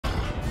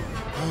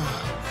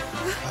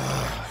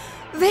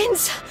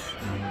Vince!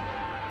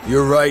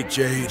 You're right,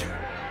 Jade.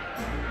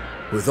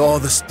 With all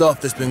the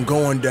stuff that's been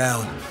going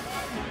down,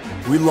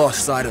 we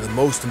lost sight of the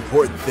most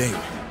important thing.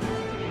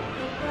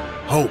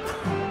 Hope.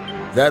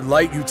 That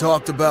light you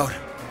talked about,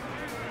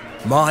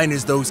 mine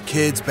is those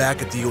kids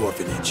back at the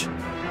orphanage.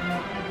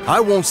 I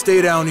won't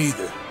stay down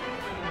either.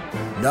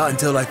 Not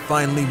until I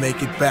finally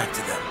make it back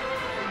to them.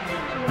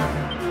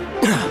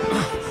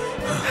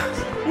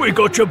 We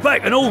got your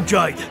back and all,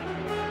 Jade.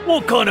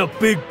 What kind of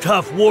big,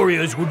 tough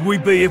warriors would we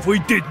be if we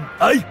didn't,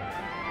 eh?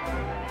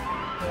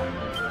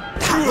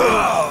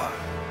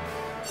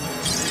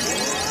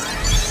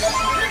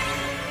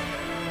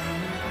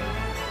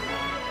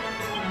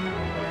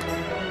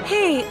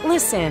 Hey,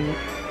 listen.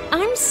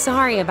 I'm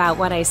sorry about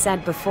what I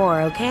said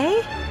before,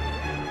 okay?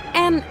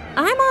 And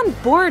I'm on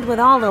board with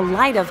all the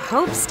Light of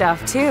Hope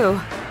stuff, too.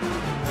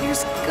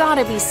 There's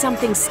gotta be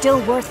something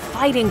still worth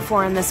fighting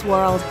for in this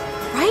world,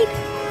 right?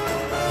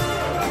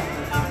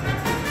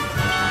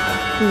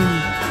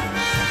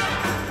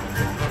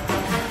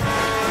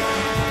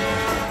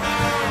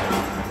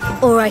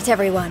 All right,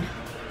 everyone.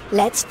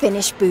 Let's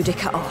finish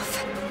Boudica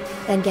off.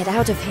 Then get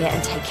out of here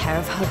and take care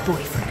of her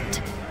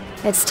boyfriend.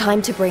 It's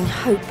time to bring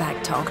Hope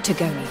back to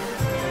Octagonia.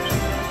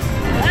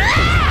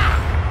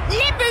 Ah!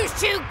 Limbo's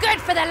too good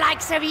for the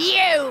likes of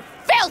you,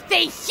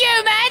 filthy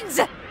humans!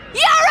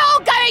 You're all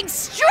going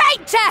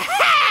straight to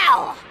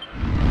hell!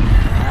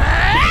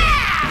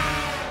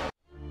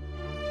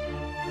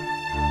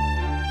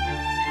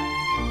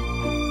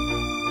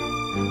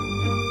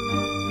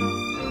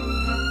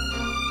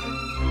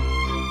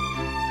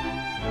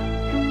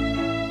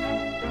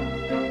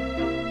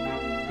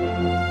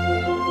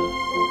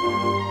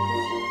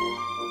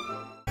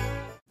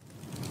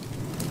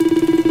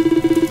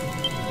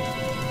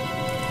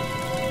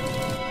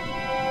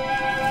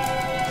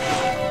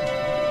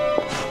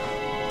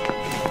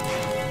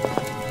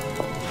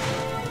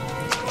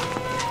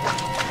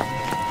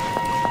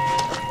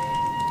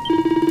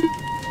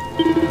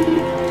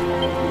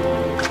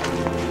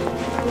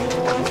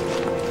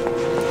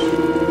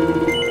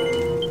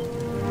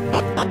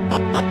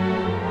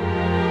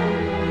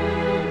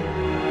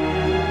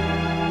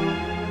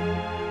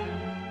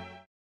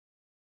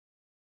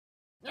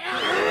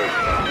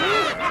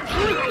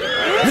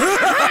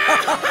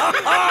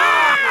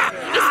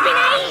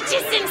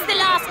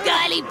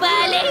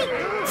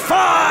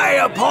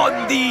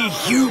 Upon the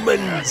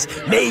humans,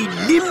 may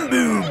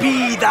Limbo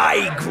be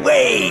thy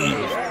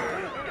grave!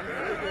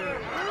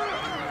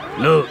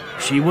 Look,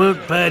 she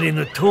weren't bad in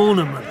the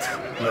tournament,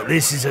 but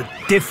this is a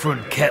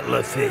different kettle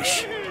of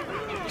fish.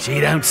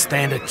 She don't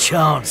stand a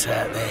chance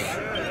out there.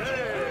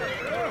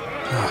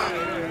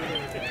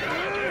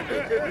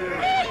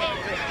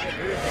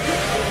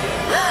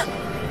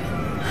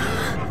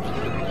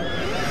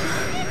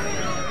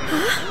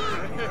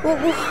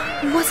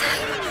 What's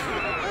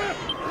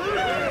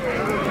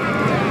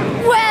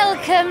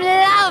Welcome,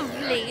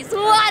 lovelies,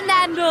 one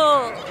and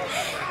all.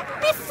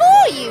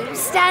 Before you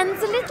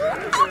stands a little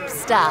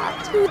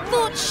upstart who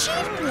thought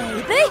she'd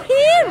play the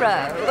hero.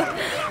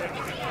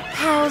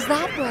 How's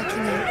that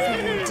working out for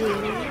you,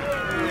 dear?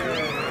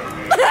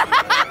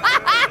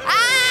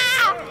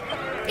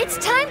 It's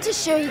time to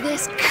show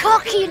this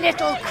cocky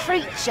little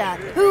creature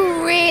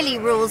who really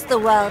rules the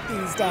world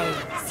these days.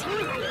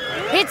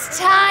 It's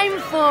time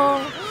for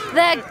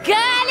the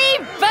girly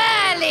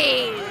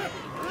burly.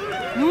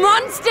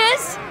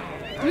 Monsters,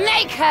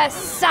 make her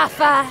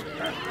suffer!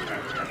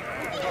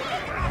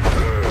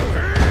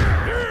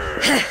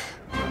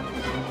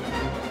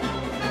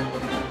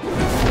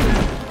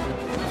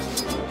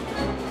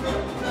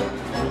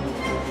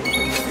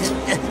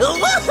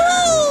 Woohoo!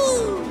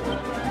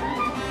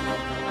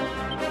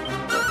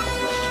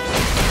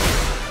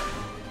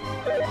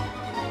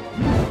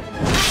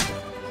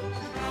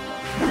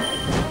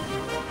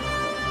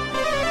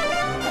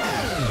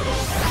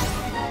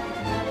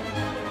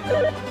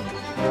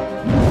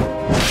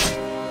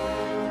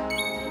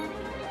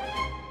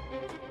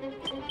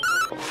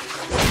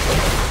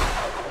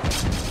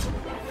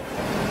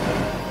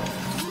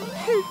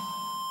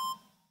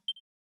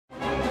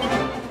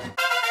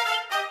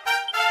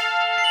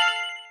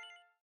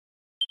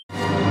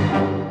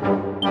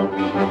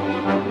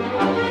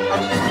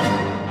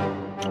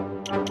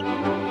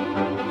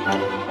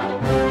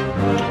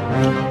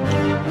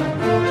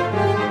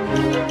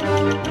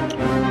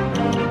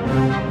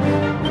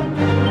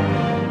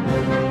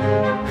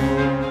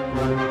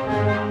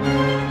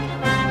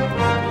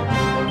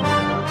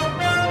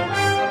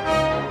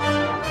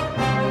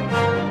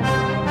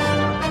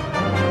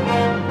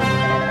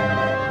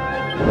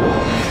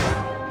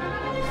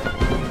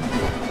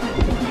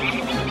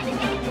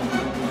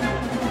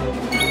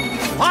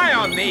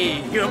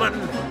 Human!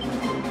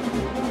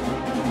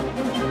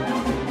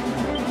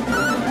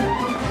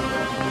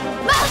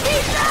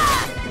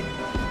 Multi-threat!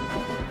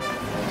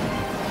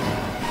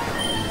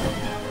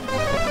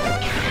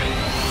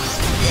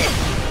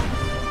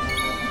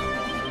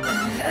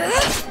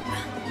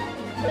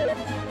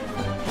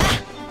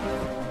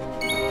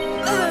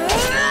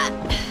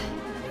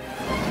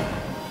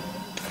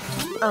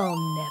 I'll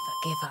never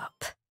give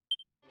up.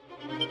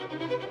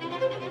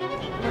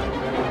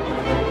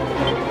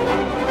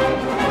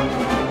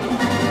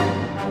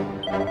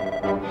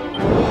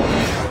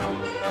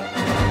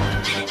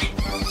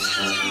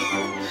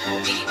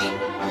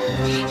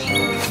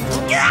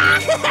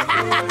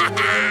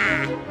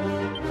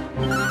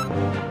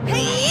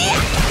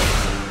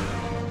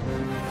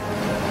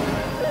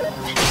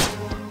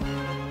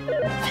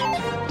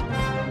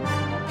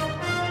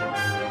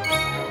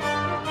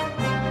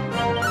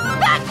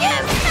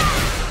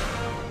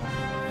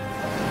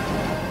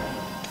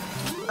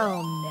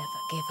 I'll never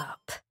give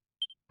up.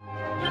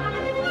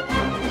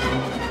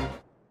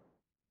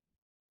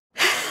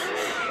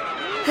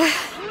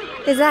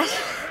 Is that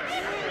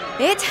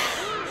it?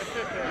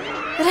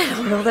 I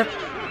don't know what all the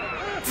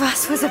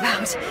fuss was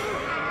about.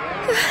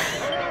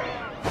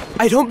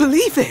 I don't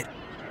believe it!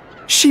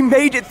 She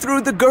made it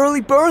through the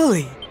girly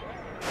burly!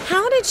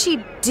 How did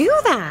she do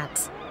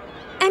that?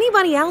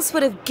 Anybody else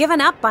would have given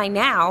up by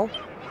now.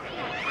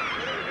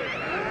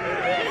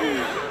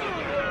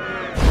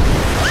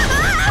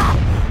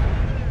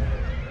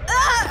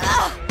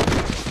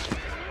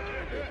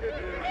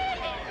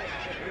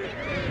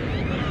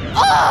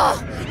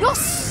 Oh, you're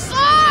so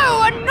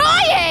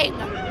annoying!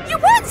 You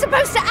weren't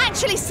supposed to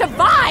actually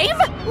survive!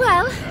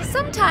 Well,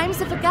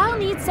 sometimes if a girl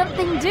needs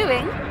something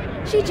doing,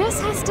 she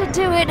just has to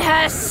do it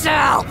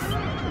herself.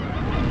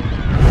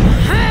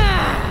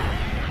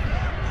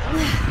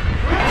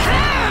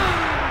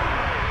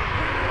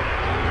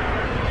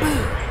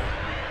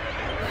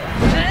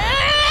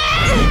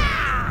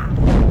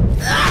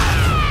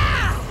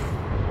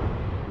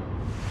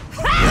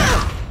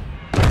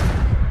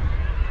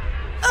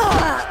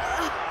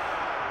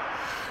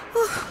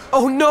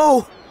 Oh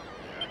no!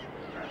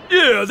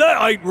 Yeah, that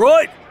ain't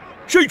right.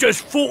 She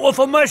just fought off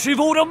a massive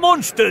horde of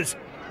monsters.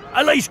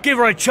 At least give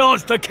her a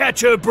chance to catch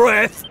her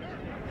breath.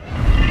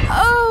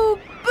 Oh,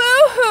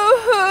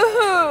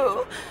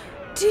 boo-hoo-hoo-hoo!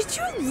 Did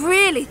you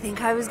really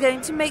think I was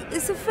going to make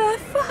this a fair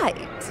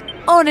fight?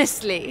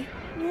 Honestly,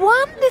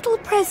 one little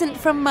present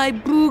from my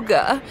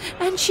booger,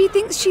 and she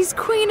thinks she's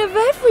queen of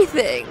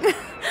everything.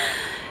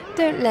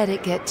 Don't let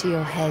it get to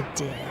your head,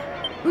 dear.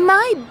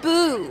 My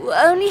boo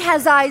only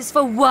has eyes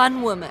for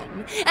one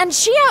woman, and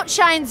she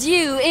outshines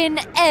you in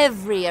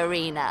every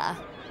arena.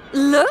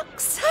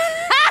 Looks?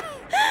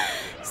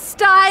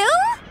 Style?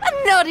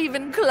 Not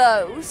even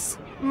close.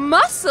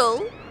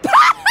 Muscle?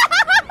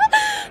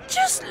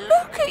 Just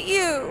look at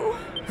you.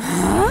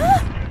 Huh?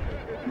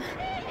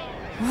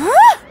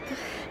 Huh?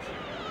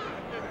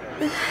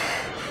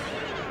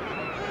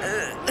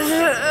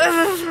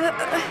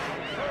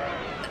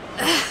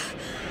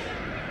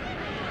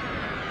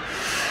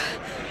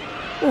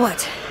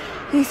 What?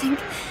 You think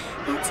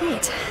that's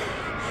it?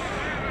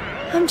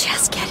 I'm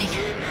just getting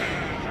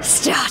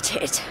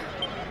started.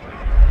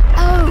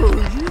 Oh,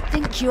 you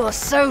think you're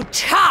so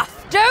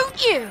tough,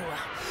 don't you?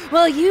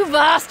 Well, you've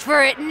asked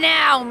for it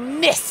now,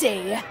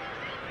 Missy.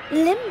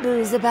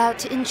 Limbo's about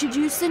to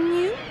introduce a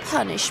new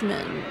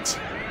punishment.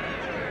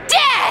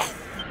 Death!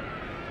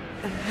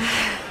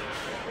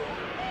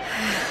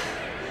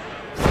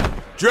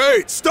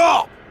 Jade,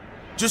 stop!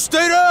 Just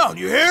stay down,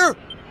 you hear?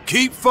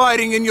 Keep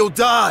fighting and you'll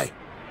die.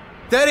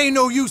 That ain't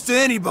no use to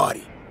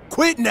anybody.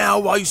 Quit now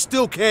while you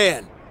still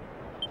can.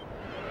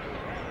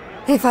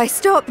 If I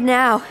stop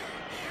now,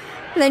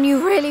 then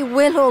you really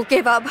will all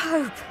give up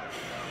hope.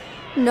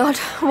 Not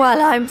while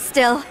I'm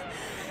still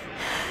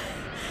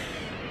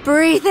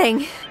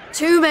breathing.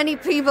 Too many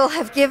people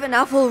have given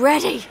up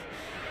already.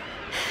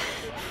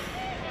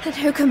 And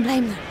who can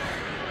blame them?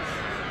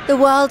 The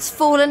world's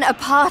fallen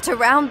apart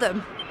around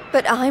them,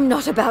 but I'm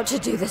not about to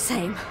do the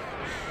same.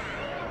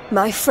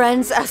 My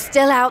friends are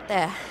still out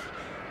there,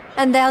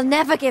 and they'll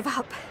never give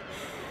up.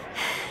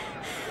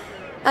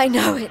 I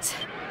know it.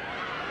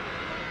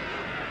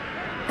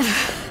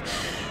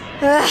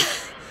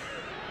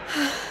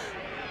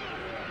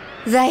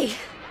 They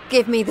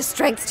give me the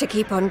strength to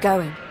keep on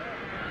going.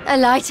 A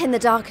light in the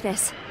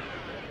darkness.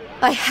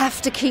 I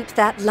have to keep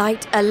that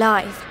light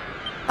alive.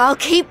 I'll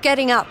keep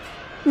getting up,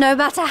 no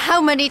matter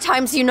how many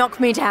times you knock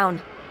me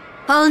down.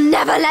 I'll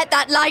never let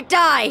that light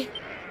die!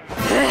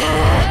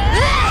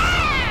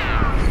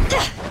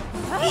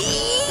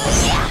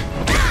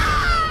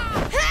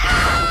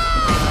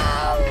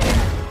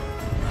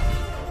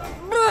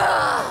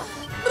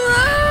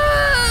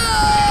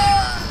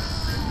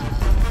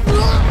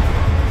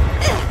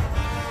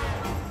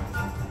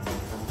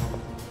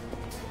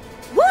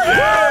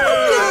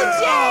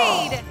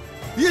 Jade!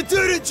 You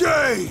did it,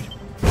 Jade!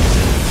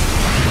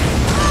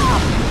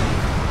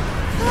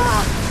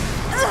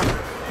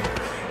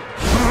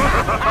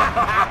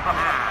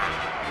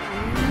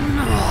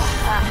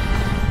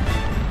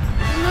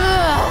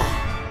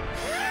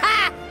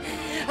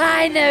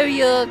 I know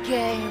your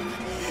game,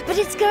 but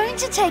it's going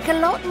to take a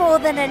lot more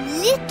than a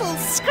little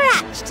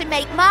scratch to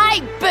make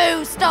my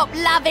boo stop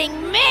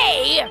loving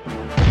me!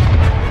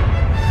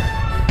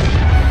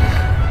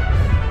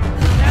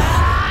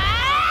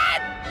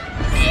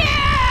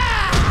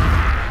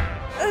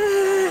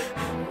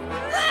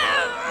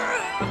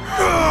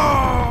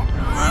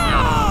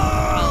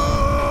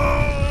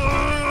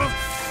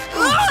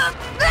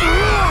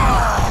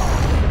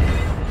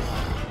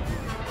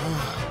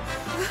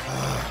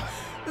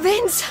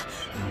 Vince!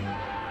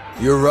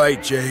 You're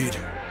right, Jade.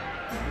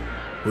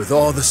 With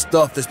all the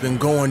stuff that's been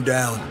going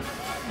down,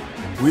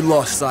 we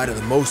lost sight of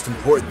the most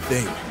important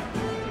thing.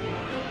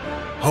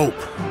 Hope.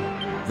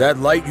 That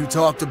light you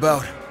talked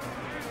about?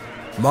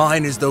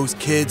 Mine is those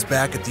kids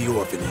back at the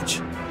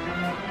orphanage.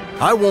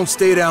 I won't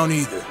stay down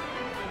either.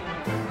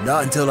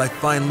 Not until I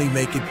finally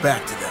make it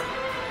back to them.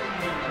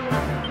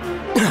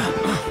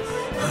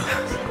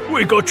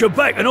 We got your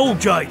back and all,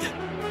 Jade.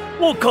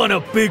 What kind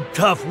of big,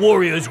 tough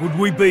warriors would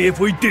we be if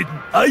we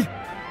didn't, eh?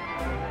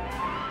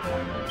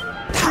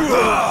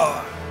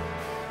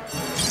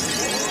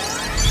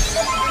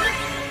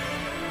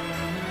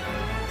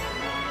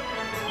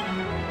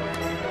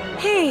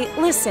 Hey,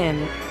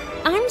 listen.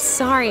 I'm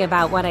sorry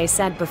about what I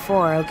said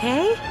before,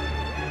 okay?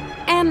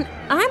 And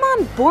I'm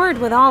on board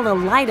with all the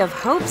light of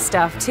hope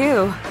stuff,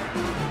 too.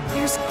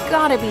 There's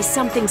gotta be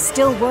something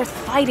still worth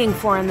fighting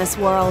for in this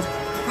world,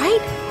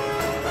 right?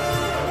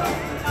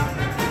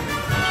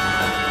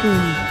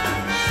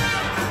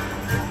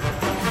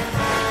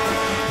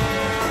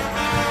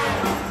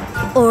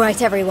 All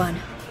right, everyone.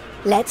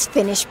 Let's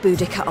finish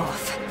Boudica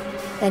off.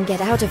 Then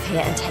get out of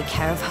here and take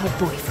care of her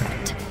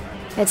boyfriend.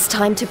 It's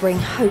time to bring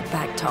hope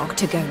back to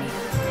Octagonia.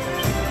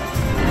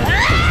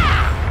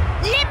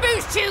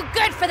 Limbu's too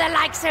good for the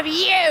likes of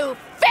you,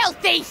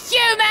 filthy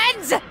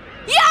humans!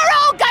 You're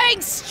all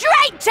going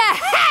straight to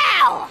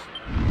hell!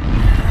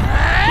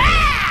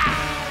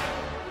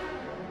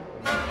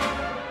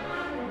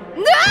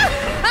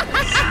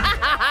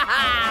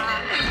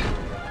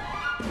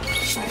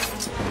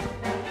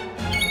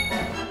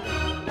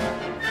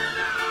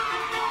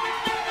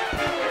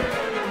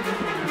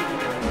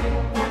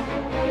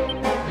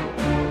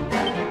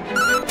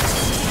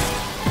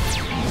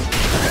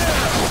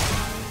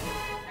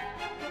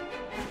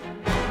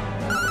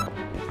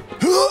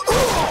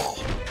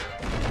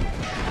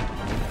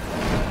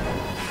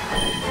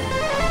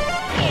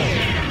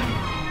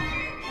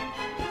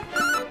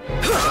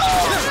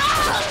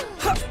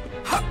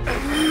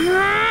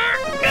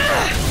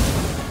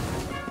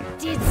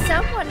 Did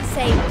someone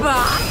say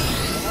bah?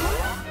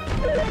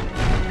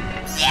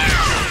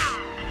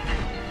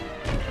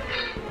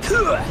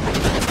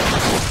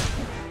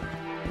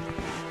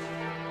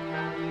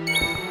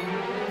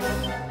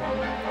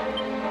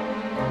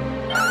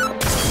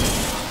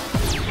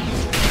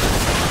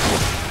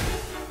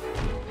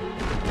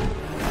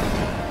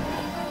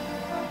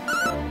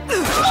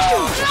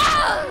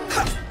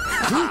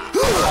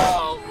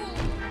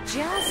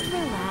 Just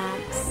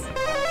relax.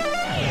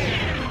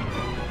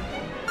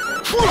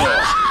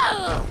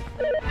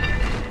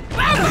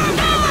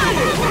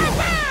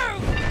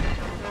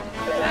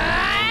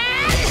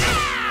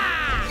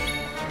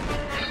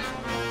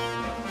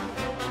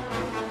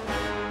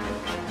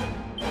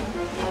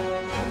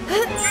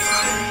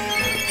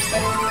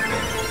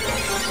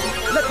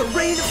 Let the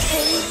rain of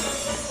pain.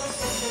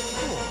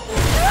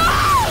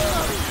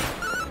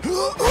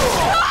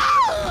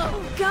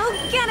 Go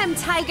get him,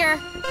 Tiger!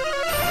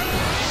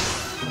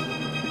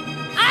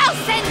 I'll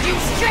send you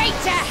straight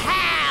to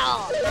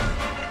hell!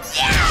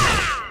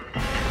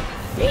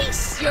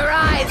 Feast your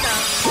eyes on.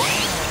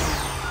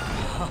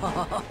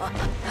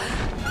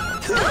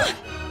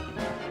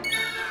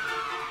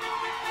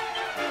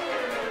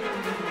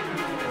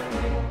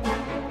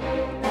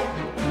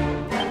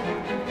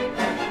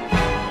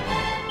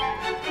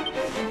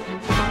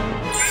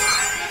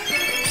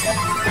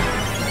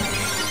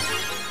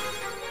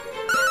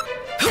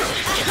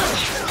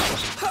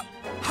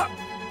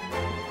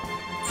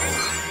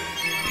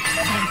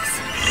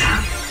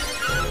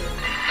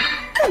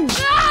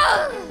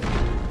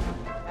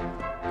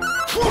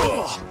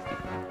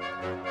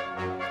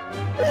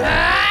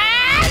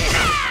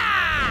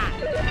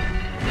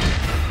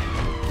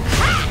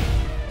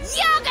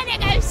 You're gonna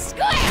go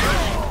square!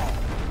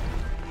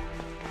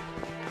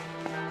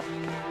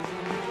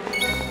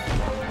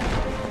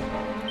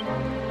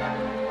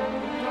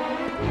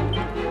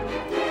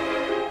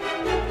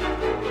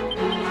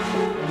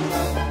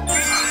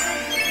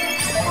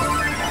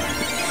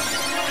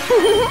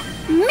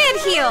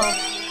 Mid-heel!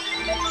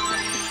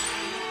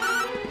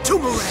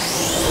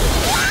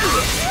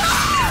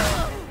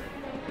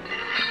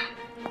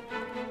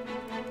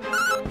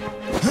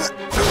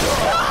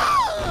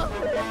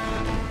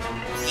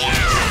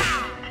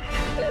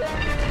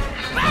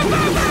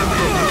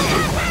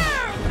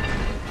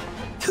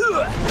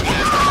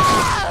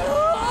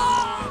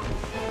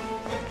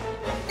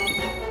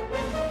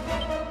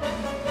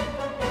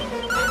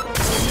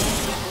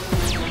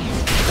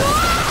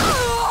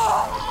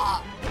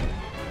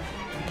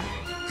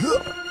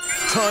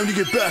 Time to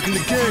get back in the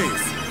game.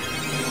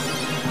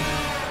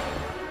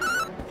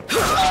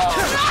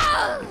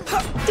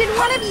 Did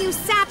one of you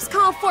saps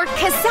call for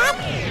cassette?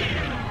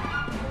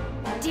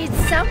 Did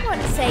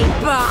someone say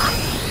bah?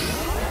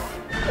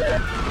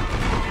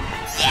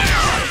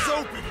 Eyes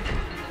open.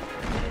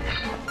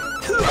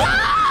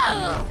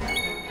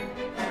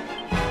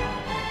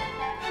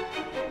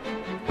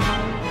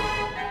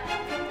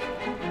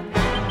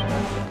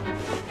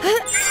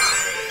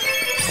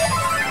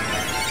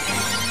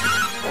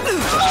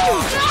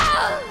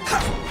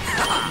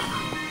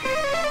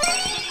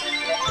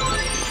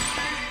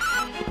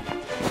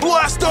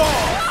 Blast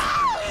off!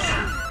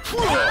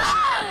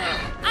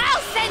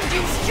 I'll send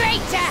you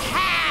straight to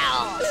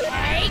hell!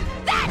 Take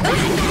that!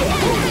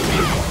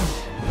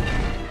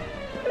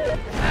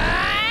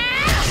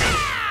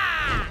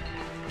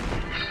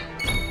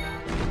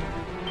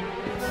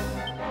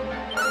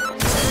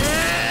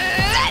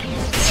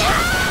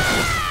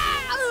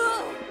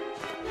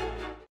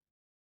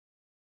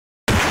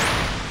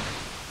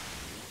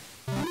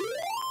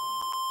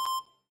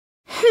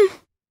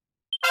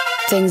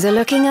 Things are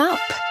looking up.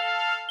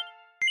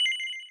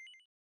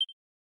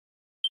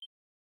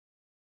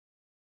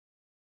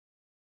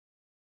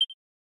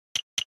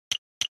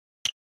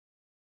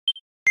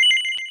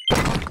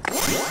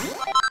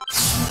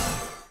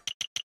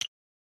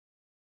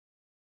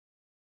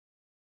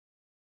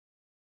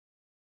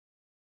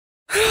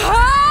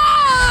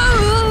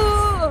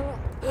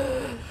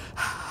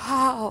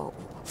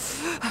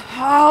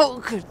 How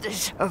could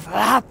this have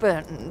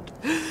happened?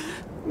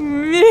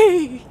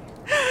 Me,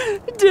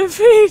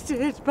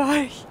 defeated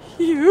by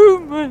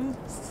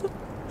humans.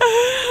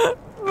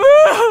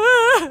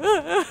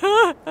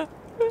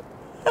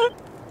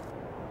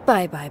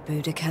 Bye-bye,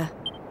 Boudica.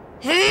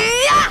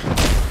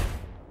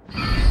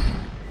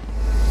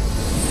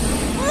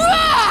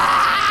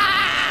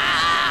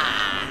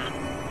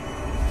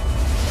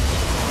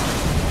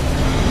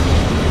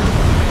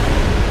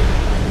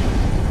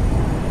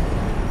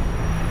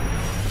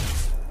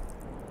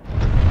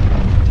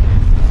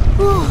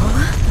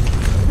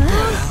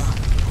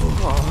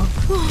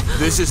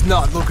 This is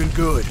not looking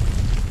good.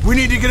 We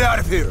need to get out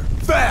of here,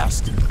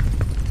 fast!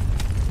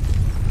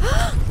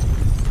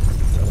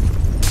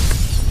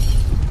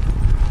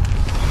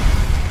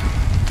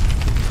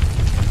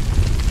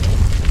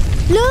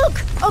 Look!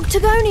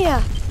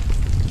 Octagonia!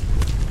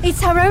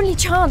 It's our only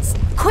chance.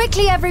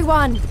 Quickly,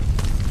 everyone!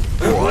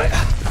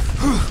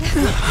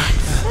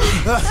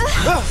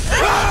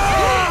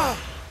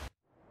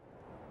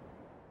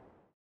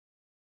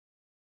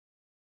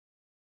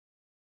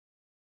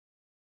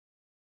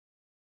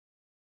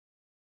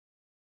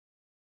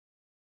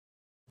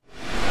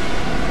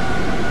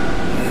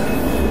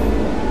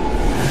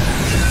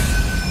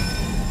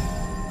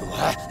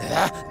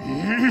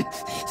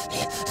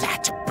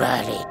 That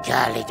burly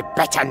girlie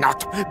better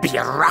not be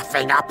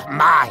roughing up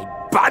my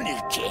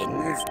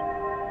bunnykins.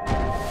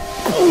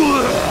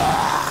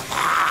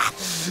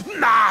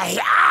 My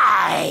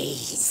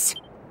eyes!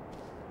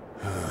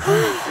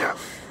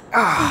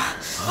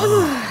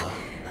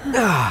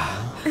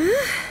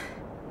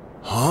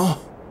 Huh?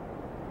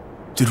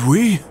 Did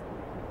we?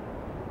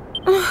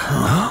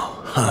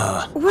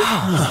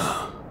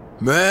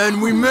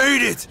 Man, we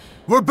made it!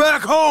 We're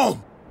back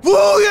home!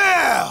 Woo,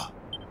 yeah!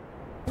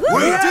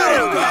 We did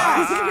it,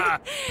 guys!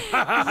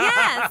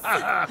 Yes!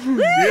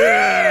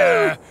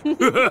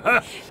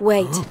 Yeah!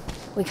 Wait,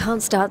 we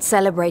can't start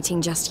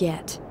celebrating just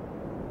yet.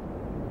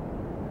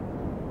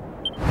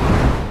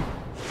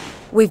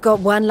 We've got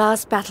one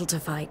last battle to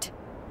fight.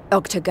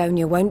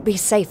 Octagonia won't be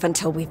safe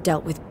until we've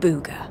dealt with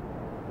Booga.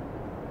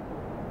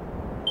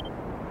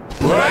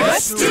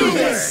 Let's do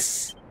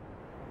this!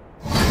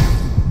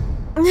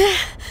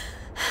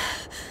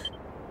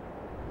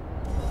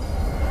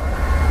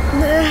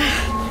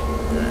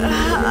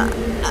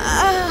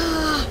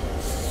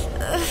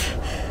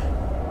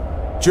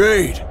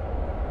 Jade,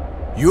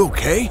 you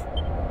okay?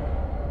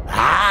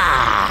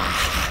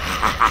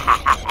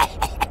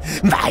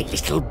 My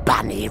little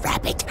bunny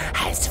rabbit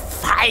has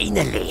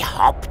finally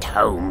hopped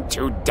home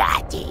to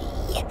Daddy.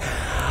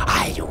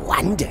 I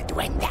wondered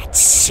when that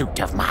suit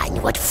of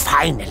mine would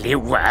finally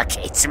work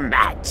its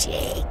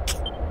magic.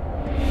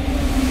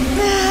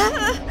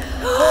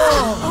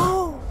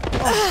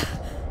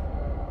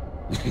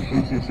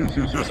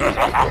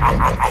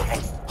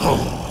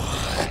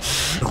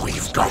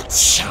 We've got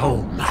so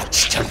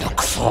much to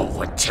look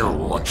forward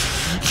to.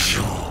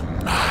 You're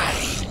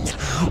mine,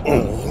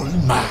 all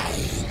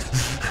mine.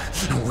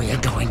 We're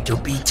going to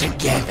be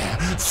together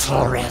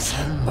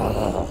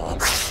forevermore.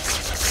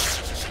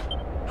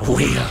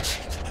 We'll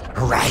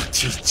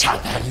write each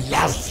other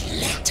love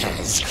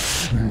letters.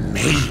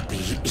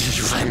 Maybe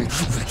even,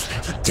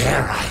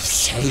 dare I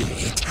say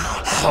it,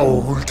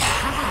 hold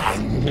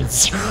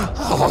hands.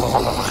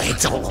 Oh,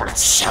 it's all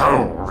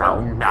so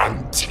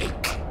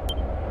romantic.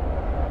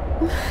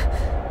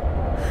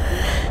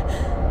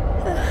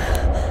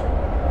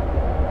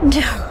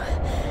 No.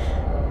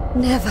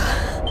 Never.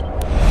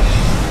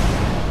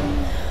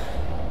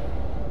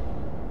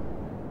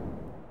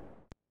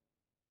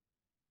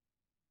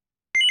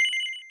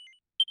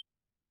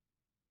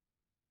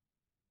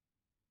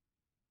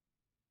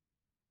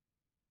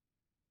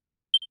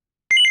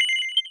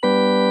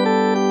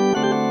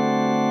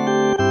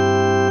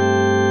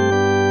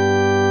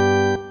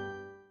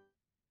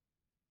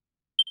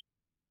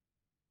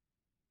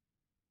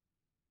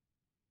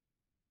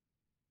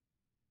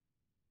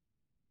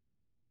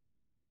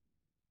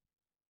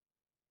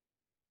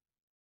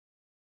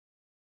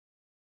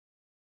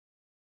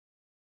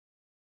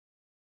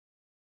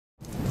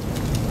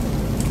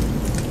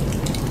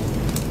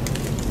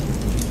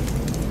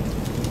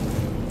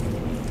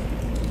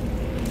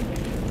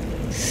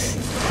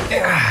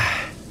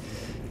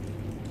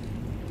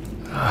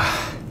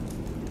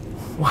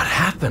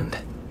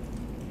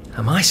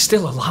 I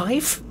still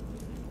alive?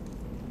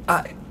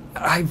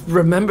 I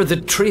remember the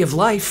Tree of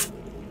Life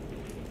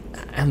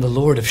and the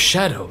Lord of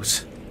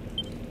Shadows.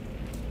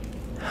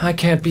 I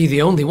can't be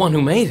the only one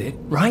who made it,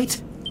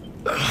 right?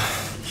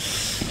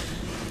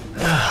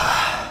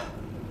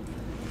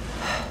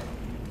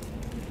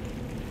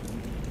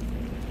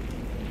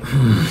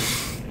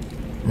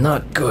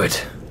 Not good.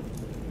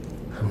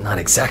 I'm not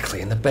exactly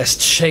in the best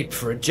shape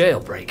for a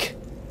jailbreak.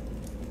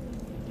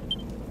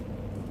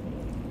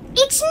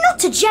 It's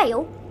not a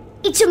jail.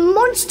 It's a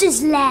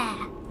monster's lair.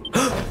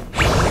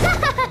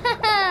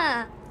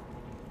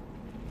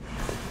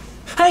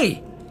 Hey!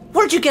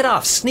 Where'd you get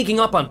off sneaking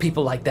up on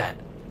people like that?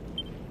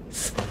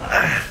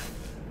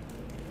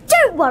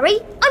 Don't worry,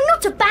 I'm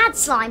not a bad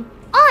slime.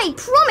 I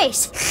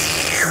promise.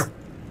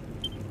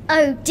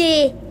 Oh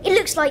dear, it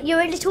looks like you're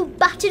a little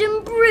battered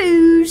and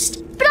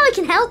bruised. But I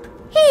can help.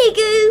 Here you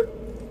go.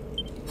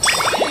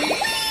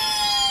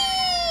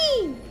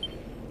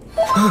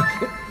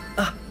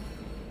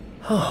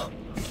 Oh.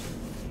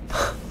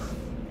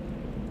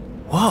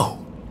 Whoa.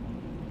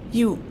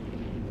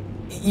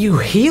 You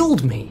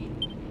healed me.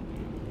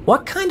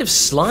 What kind of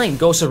slime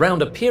goes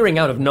around appearing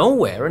out of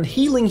nowhere and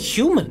healing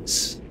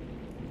humans?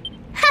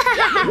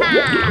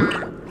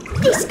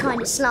 This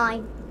kind of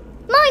slime.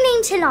 My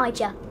name's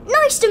Elijah.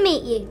 Nice to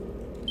meet you.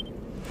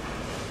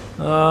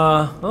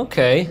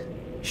 Okay.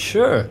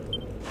 Sure.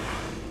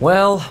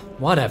 Well,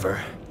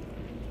 whatever.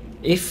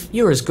 If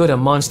you're as good a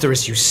monster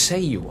as you say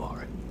you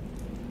are,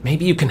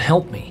 maybe you can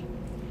help me.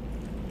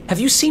 Have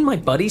you seen my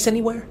buddies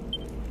anywhere?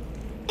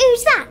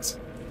 Who's that?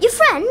 Your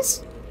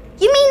friends?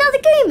 You mean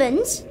other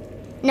humans?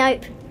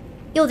 Nope.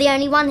 You're the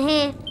only one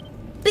here.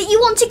 But you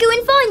want to go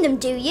and find them,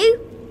 do you?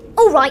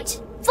 All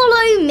right.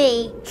 Follow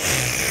me.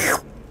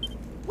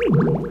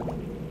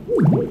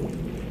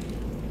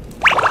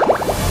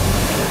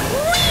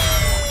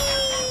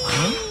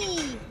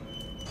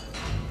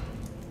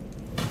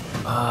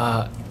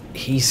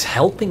 He's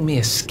helping me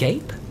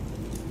escape?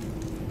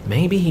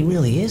 Maybe he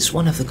really is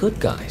one of the good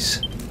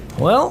guys.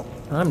 Well,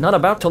 I'm not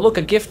about to look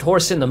a gift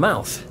horse in the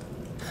mouth.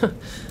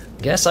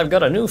 Guess I've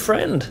got a new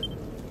friend.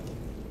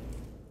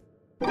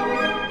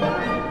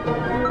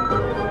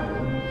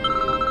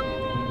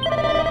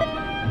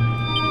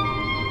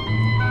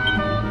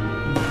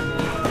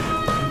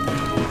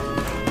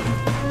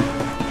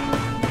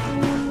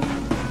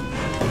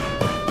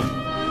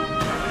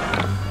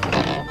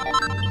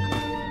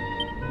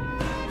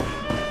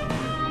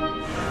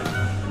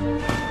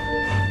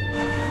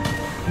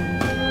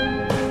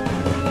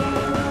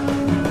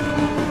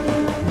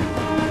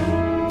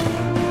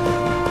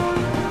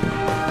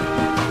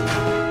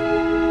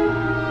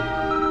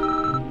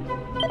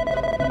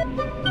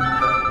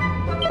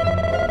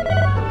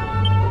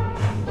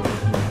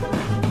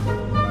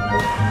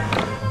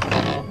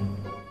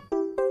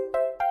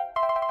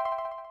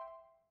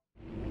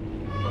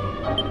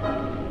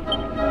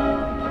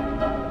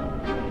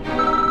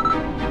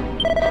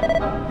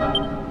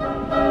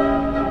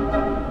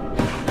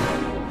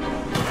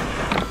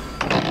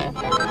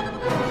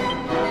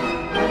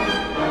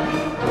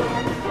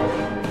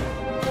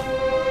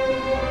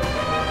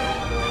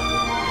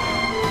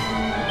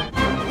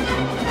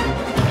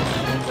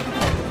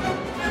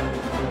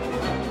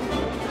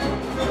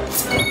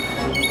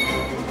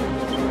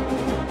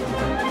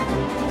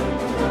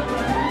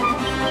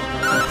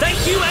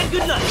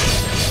 Good night.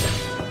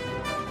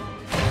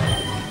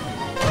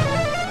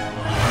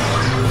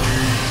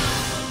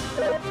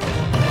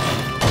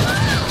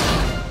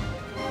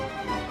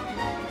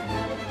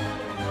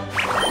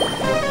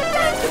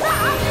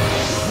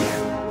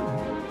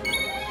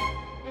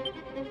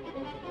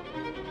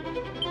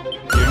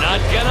 You're not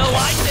gonna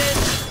like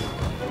this.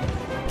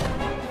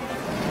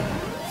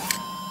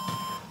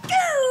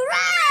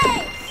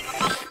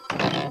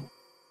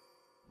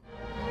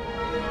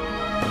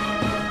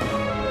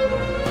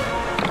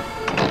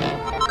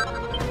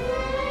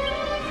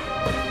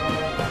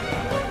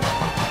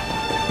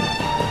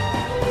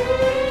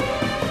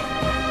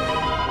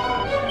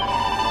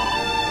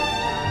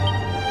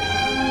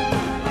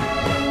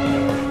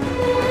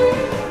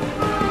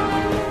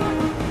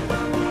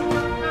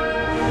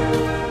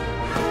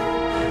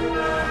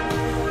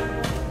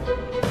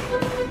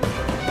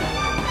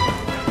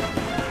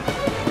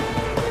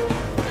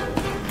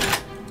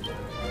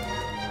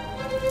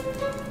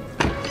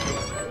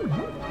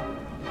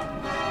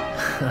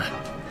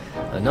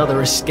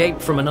 Another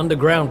escape from an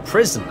underground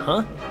prison,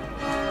 huh?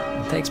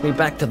 It takes me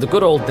back to the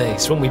good old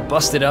days when we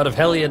busted out of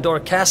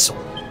Heliodor Castle.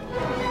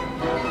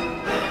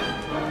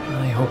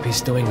 I hope he's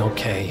doing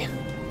okay,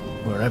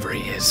 wherever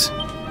he is.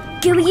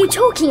 Who are you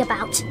talking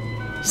about?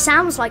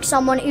 Sounds like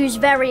someone who's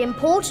very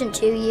important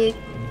to you.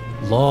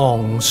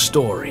 Long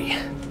story.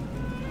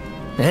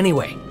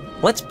 Anyway,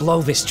 let's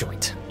blow this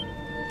joint.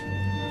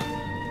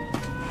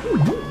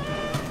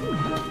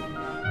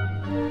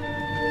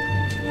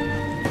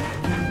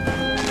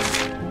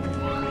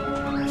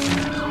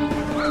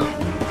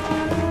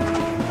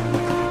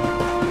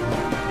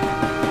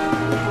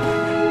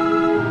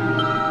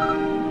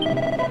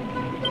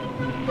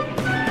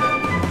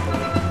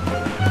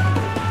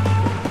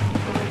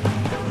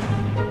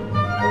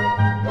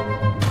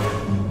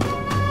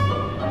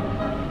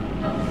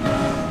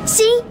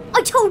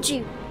 I told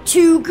you!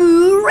 2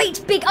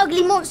 great big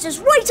ugly monsters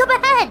right up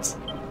ahead!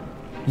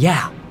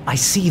 Yeah, I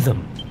see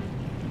them.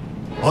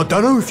 I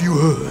don't know if you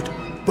heard,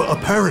 but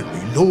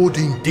apparently Lord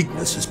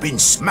Indignus has been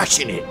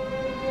smashing it.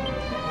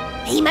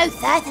 He most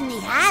certainly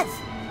has.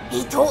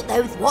 He taught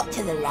those what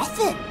to the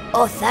lesson,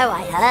 or so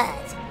I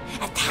heard.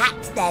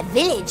 Attacked their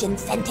village and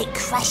sent it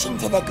crashing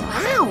to the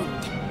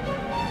ground.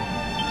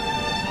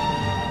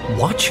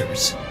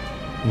 Watchers?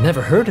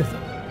 Never heard of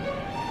them.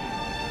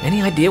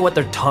 Any idea what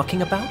they're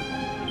talking about?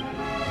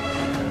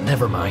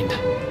 Never mind.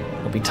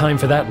 There'll be time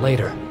for that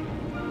later.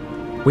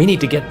 We need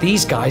to get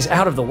these guys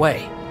out of the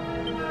way.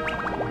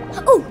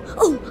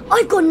 Oh,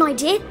 I've got an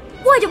idea.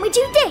 Why don't we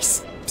do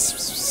this?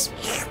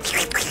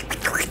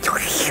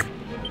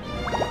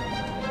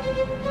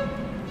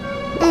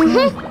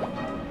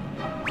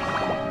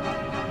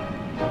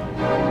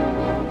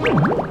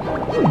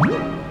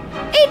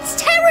 It's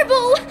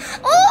terrible!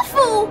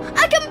 Awful!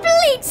 A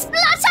complete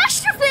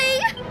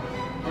splatastrophe!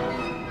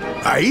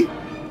 Hey,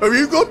 have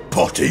you got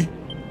potty?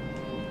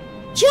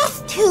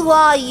 Just who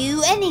are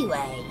you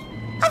anyway?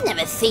 I've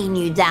never seen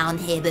you down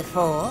here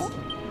before.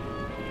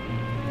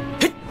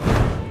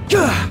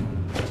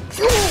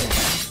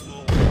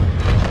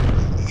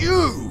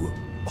 You?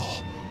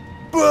 Oh,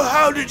 but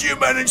how did you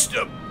manage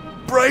to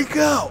break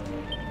out?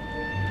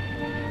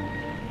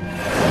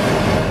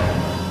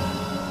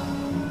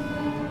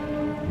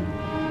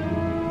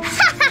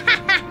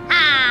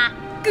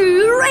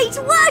 Great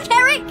work,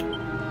 Eric!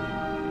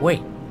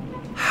 Wait,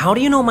 how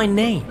do you know my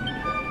name?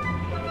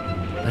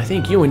 I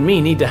think you and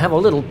me need to have a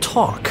little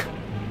talk.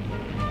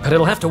 But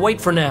it'll have to wait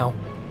for now.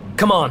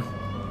 Come on.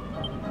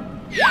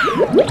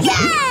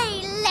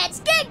 Yay! Let's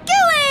get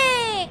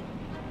going!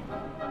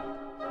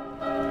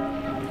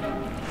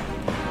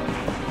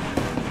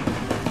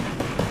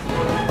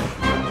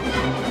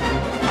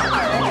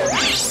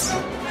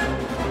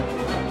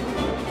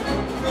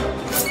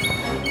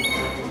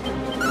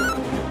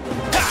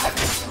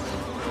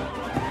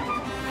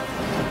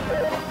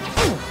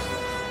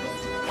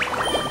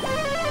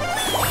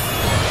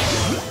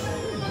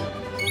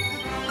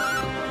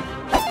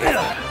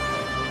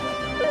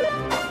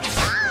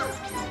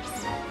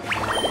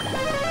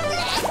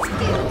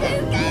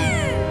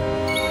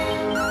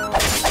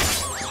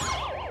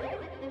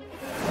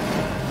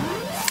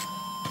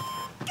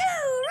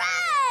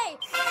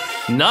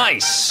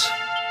 Nice!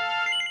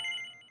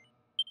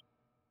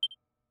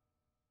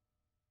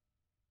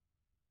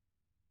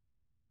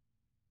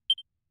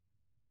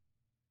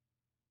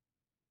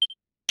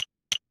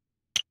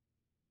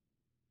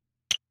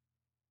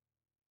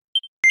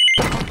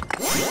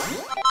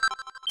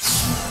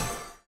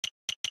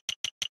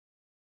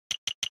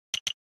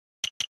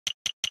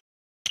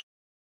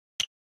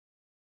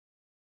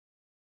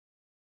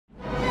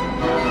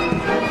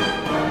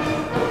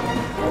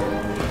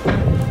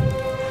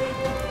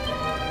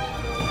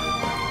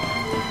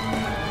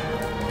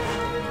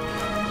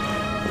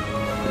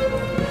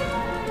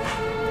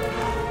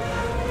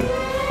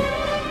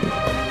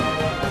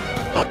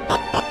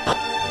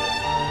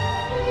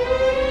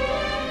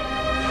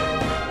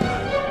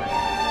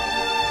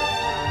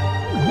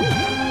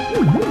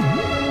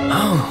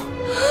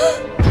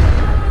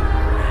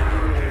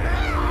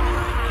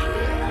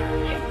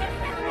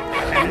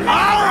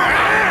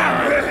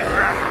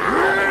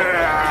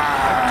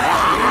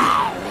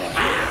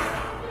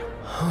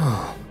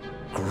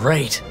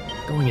 Great.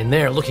 Going in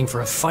there looking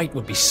for a fight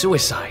would be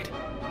suicide.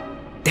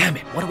 Damn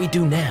it, what do we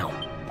do now?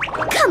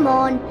 Come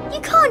on,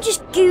 you can't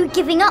just go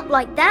giving up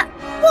like that.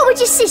 What would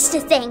your sister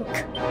think?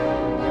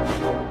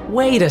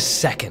 Wait a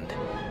second.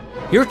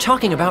 You're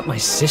talking about my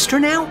sister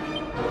now?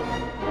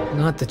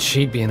 Not that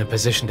she'd be in a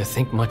position to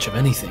think much of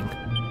anything.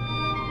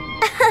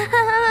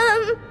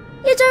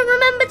 You don't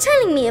remember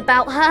telling me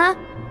about her?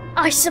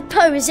 I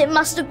suppose it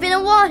must have been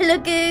a while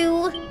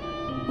ago.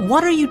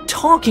 What are you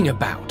talking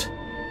about?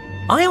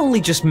 I only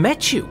just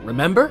met you,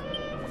 remember?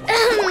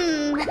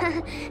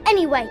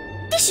 Anyway,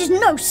 this is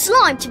no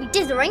slime to be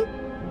dithering.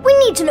 We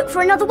need to look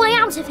for another way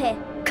out of here.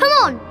 Come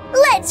on,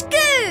 let's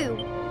go!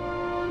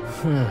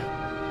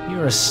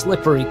 You're a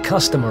slippery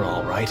customer,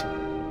 all right.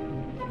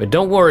 But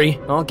don't worry,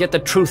 I'll get the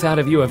truth out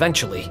of you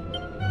eventually.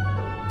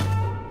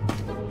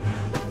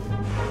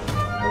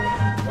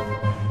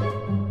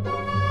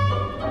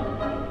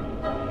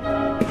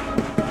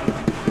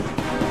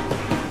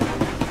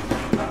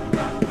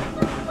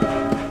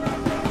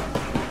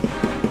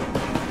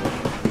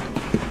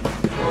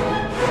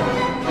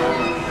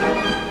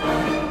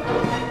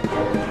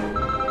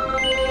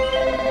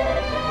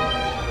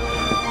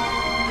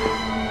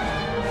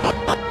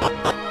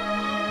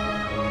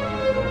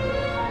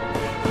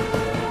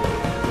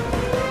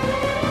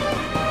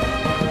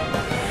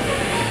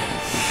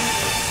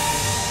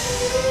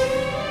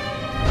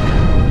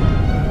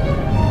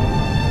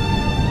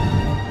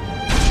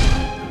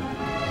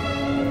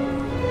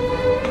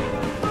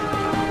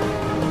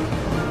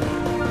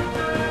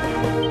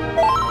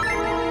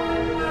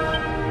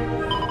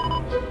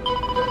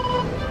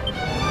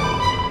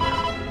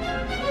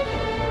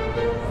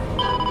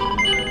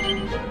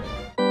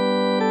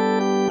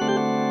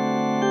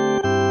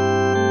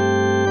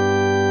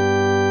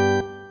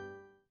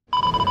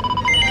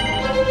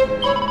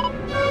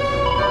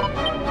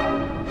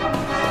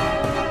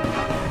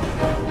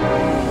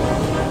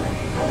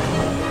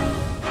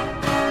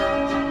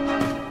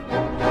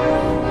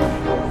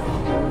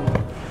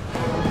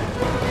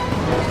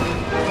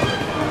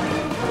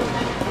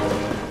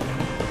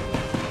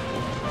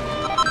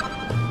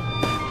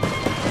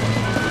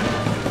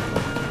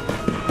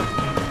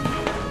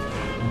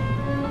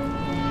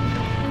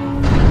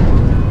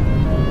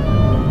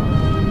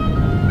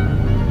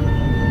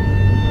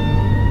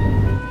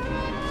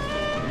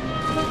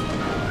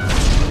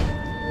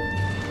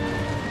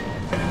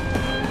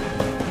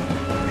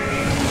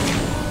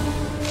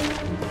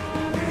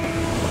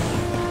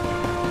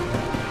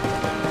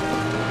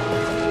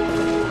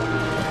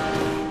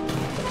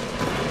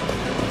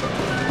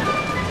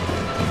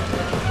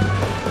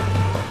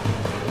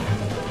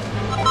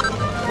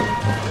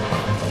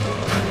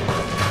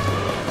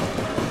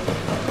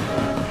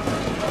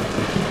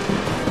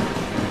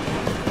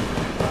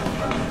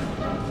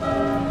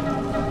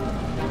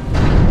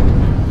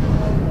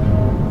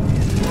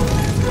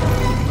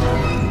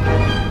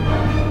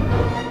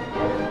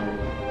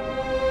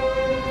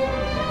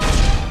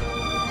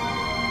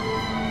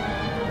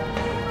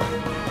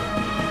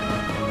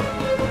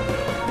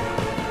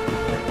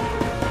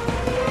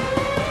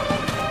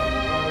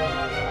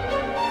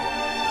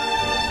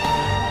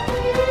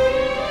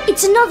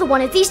 It's another one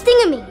of these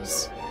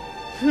thingamies.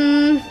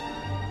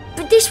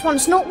 But this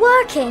one's not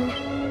working.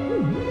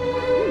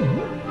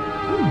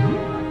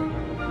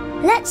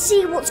 Let's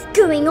see what's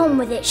going on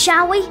with it,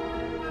 shall we?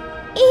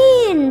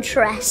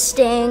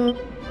 Interesting.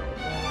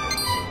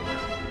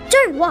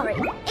 Don't worry,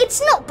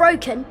 it's not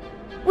broken.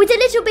 With a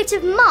little bit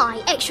of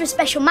my extra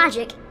special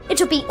magic,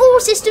 it'll be all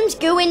systems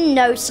go in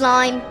no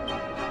slime.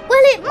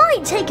 Well, it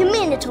might take a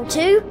minute or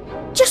two.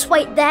 Just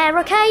wait there,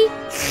 okay?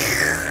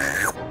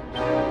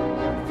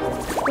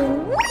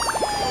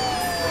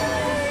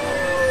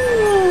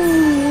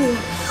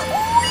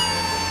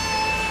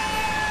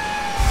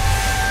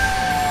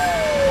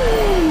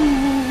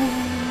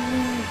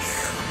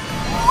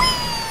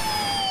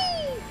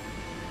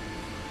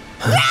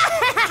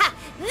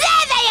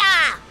 There they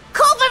are!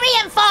 Call for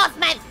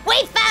reinforcements!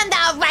 We found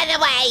our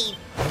runaway!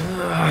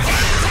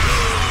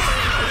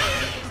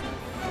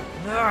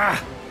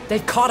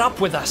 They've caught up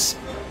with us.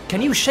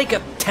 Can you shake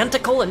a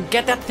tentacle and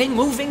get that thing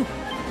moving?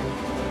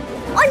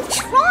 I'm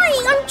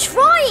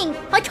trying!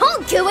 I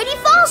can't go any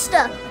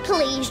faster!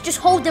 Please, just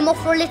hold them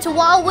off for a little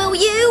while, will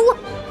you?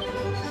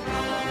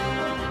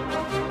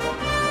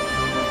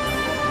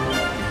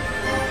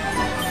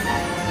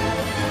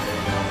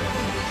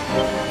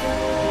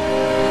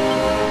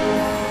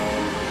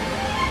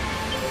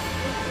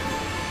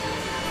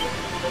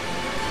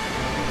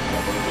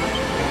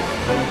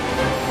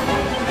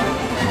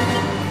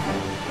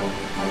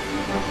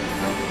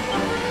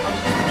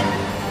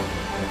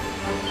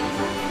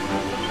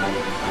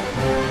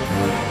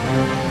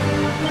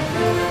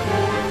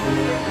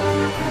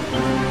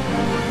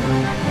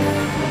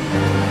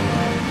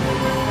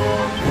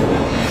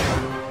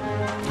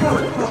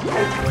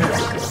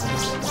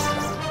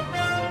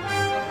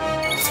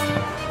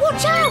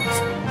 Watch out!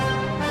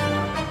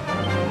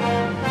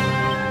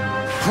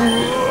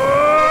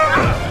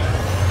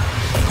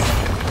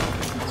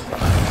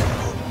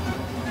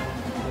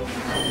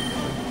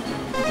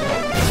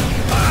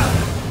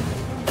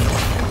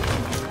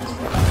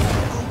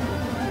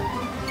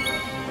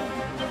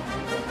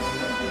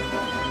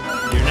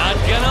 You're not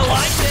gonna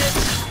like it.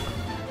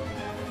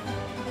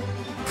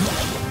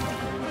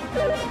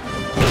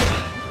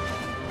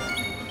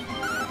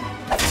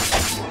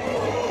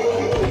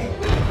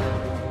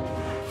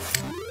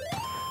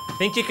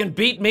 Think you can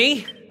beat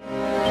me?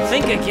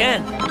 Think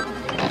again.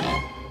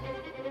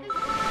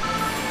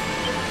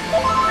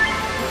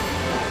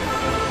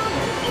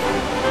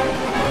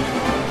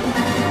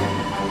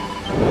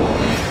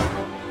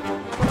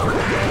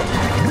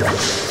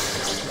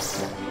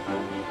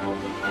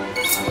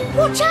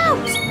 Watch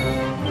out!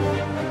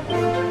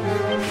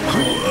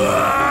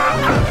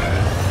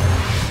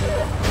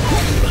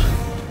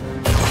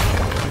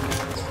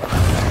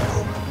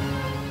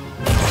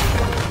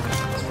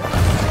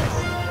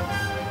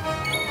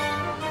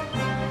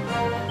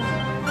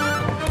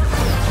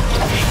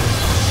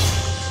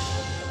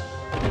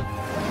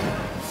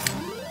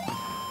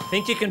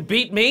 Think you can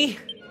beat me?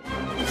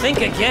 Think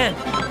again.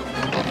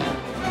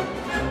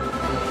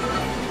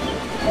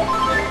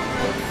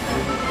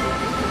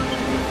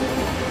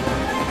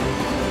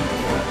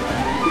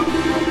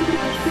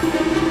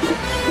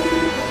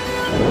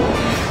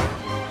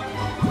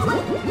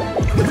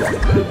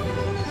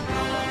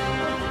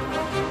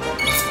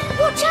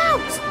 Watch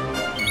out!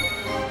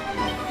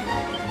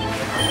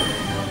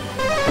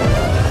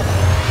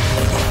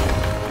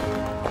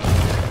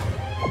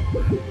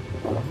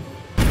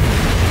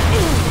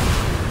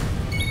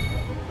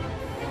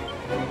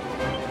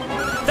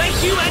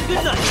 Thank you and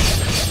good night.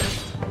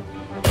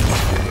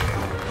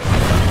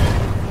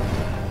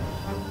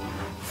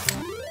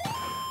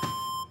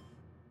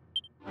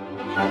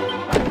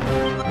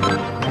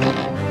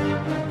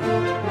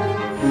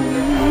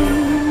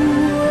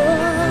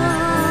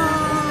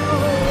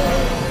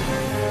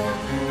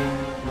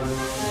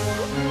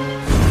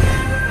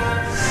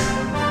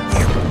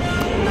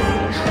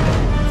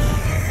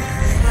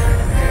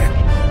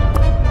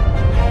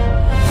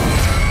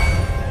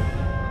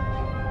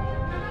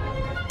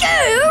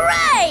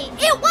 Hooray!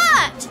 It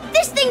worked!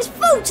 This thing's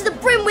full to the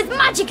brim with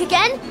magic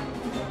again!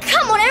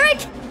 Come on, Eric!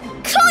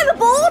 Climb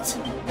aboard!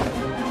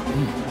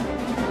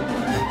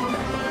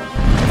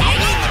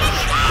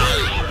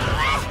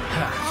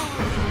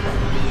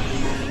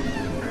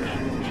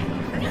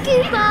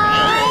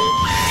 Goodbye!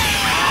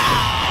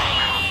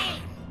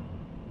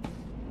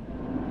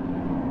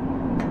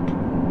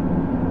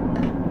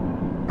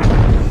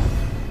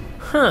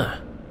 Huh.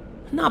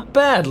 Not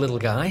bad, little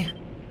guy.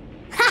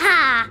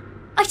 Haha!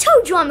 I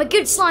told you I'm a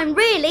good slime,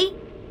 really.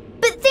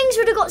 But things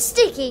would have got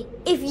sticky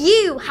if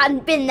you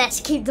hadn't been there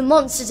to keep the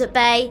monsters at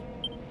bay.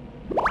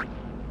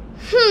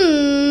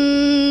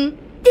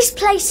 This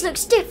place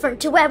looks different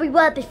to where we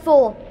were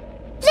before.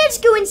 Let's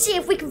go and see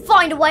if we can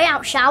find a way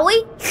out, shall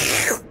we?